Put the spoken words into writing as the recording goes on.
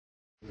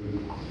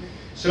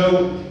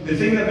So the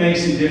thing that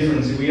makes it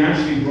different is we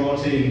actually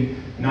brought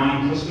in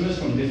 9 customers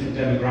from different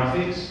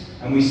demographics,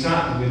 and we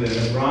sat with them,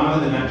 and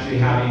rather than actually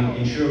having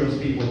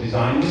insurance people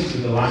design this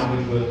with the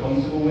language we're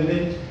comfortable with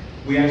it,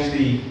 we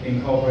actually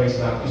incorporated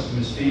our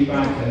customers'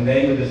 feedback, and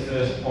they were the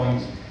first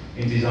point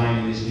in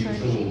designing this new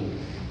tool.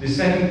 The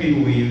second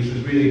people we used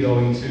was really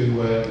going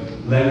to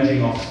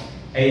leveraging off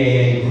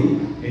AAA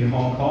Group in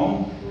Hong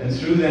Kong, and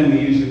through them we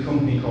used a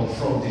company called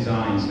Frog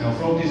Designs. Now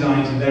Frog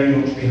Designs are very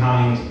much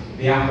behind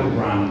the Apple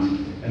brand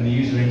and the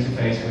user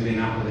interface within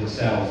Apple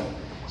itself.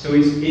 So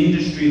it's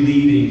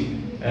industry-leading,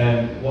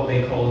 what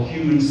they call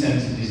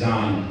human-centered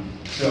design.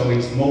 So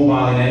it's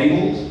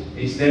mobile-enabled,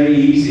 it's very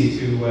easy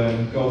to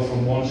go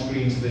from one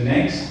screen to the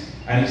next,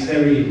 and it's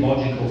very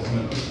logical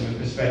from a customer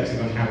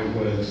perspective on how it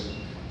works.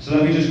 So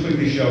let me just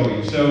quickly show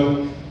you.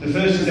 So the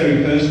first is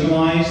very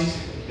personalized.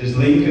 There's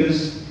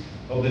linkers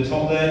up the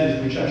top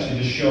there, which actually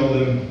just show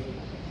them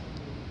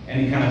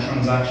any kind of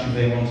transactions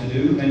they want to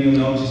do. Then you'll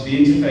notice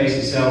the interface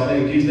itself,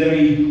 it gives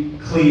very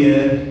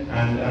clear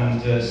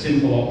and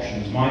simple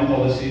options. My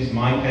policies,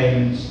 my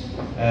payments,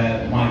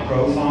 my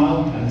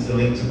profile, and there's a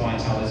link to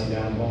Vitality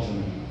down the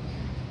bottom.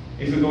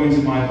 If we go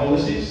into my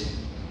policies,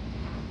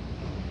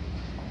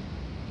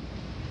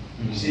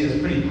 you see it's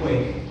pretty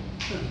quick.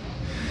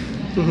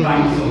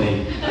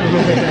 Thankfully.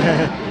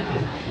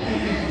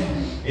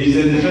 Is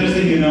that the first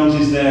thing you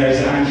notice there is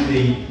it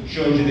actually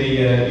shows you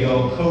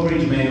your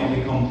coverage may not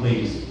be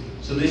complete.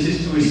 So this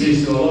is to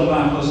assist. A lot of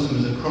our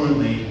customers are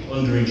currently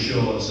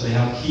underinsured, so they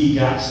have key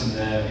gaps in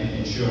their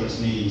insurance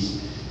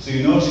needs. So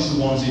you notice the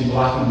ones in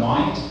black and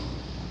white.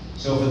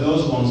 So for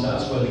those ones,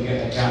 that's where the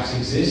gaps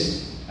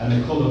exist, and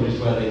the colour is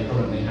where they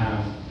currently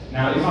have.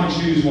 Now, if I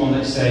choose one,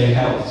 let's say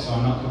health, so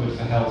I'm not covered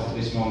for health at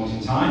this moment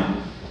in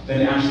time,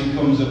 then it actually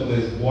comes up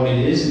with what it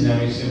is in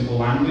very simple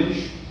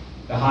language,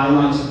 the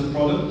highlights of the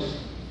product,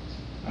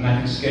 and I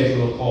can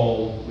schedule a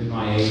call with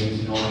my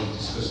agent in order to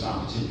discuss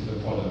that particular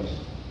product.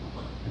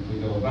 If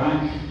we go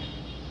back,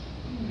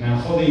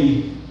 now for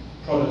the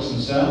products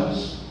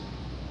themselves,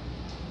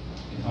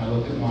 if I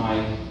look at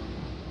my,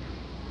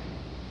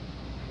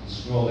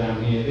 scroll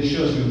down here, this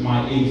shows me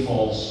my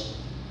in-force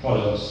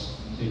products.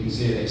 So you can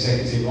see it,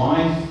 Executive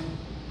Life,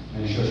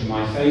 and it shows you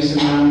my face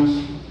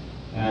amount,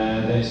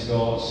 then it's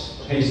got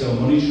peso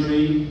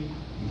monetary,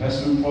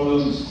 investment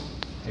products,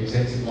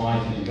 Executive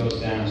Life, and it goes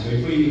down. So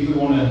if we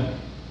want to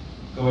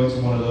go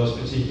into one of those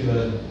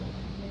particular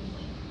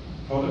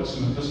products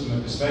from a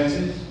customer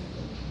perspective,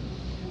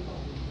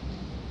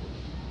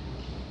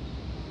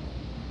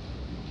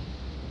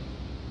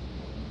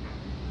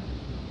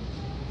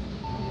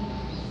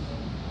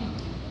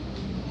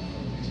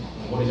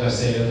 what did I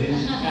say earlier?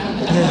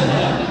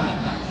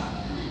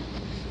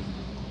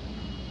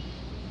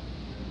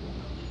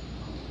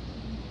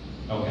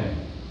 Okay.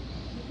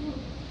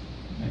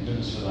 Thank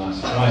goodness for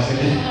that. Right,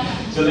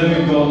 so then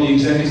we've got the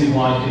Executive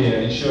Life here.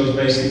 It shows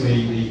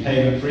basically the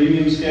payment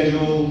premium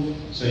schedule,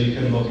 so you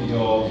can look at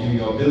view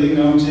your billing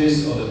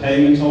notice or the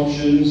payment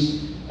options,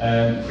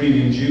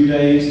 premium due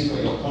date. It's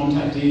got your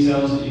contact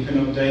details that you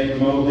can update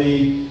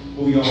remotely,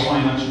 who your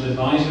financial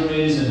advisor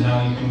is and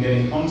how you can get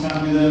in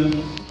contact with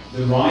them.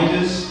 The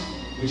riders,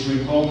 which are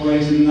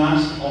incorporated in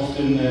that,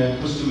 often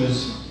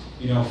customers,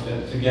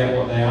 forget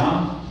what they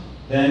are.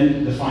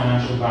 Then the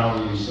financial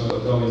value, so it'll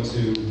go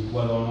into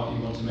whether or not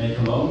you want to make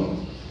a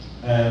loan,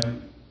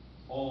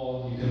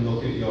 or you can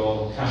look at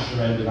your cash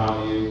surrender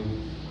value.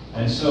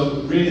 And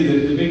so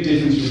really the big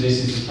difference with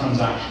this is the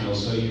transactional,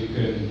 so you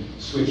can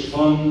switch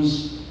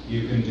funds,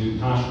 you can do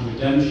partial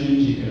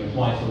redemptions, you can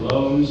apply for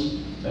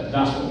loans.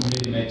 That's what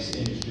really makes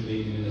it industry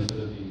leading in the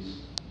Philippines.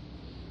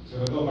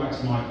 So if I go back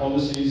to my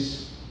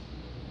policies,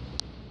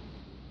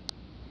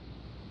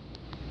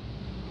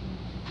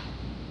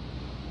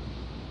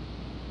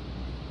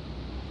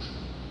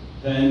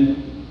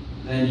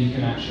 then you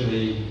can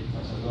actually,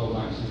 let's go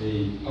back to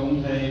the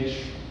home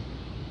page.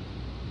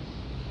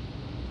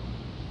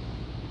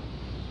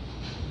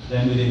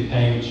 Then within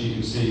payments you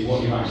can see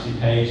what you've actually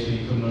paid, so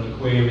you can run a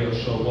query, it'll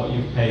show what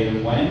you've paid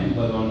and when,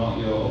 whether or not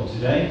you're up to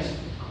date,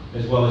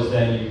 as well as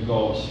then you've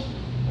got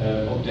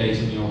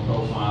updating your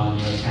profile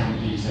and your account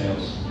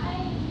details.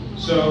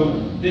 So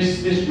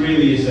this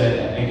really is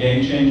a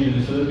game changer in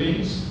the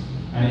Philippines,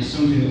 and it's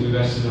something that we've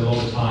invested a lot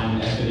of time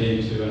and effort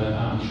into, and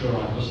I'm sure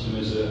our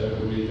customers are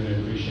really going to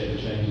appreciate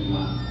the change in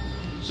that.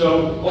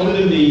 So other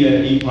than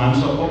the e-plan,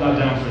 so I'll put that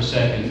down for a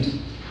second.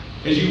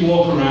 As you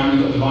walk around,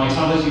 you've got the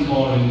Vitality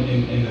corner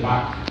in the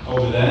back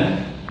over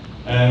there.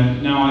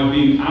 Now I've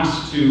been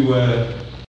asked to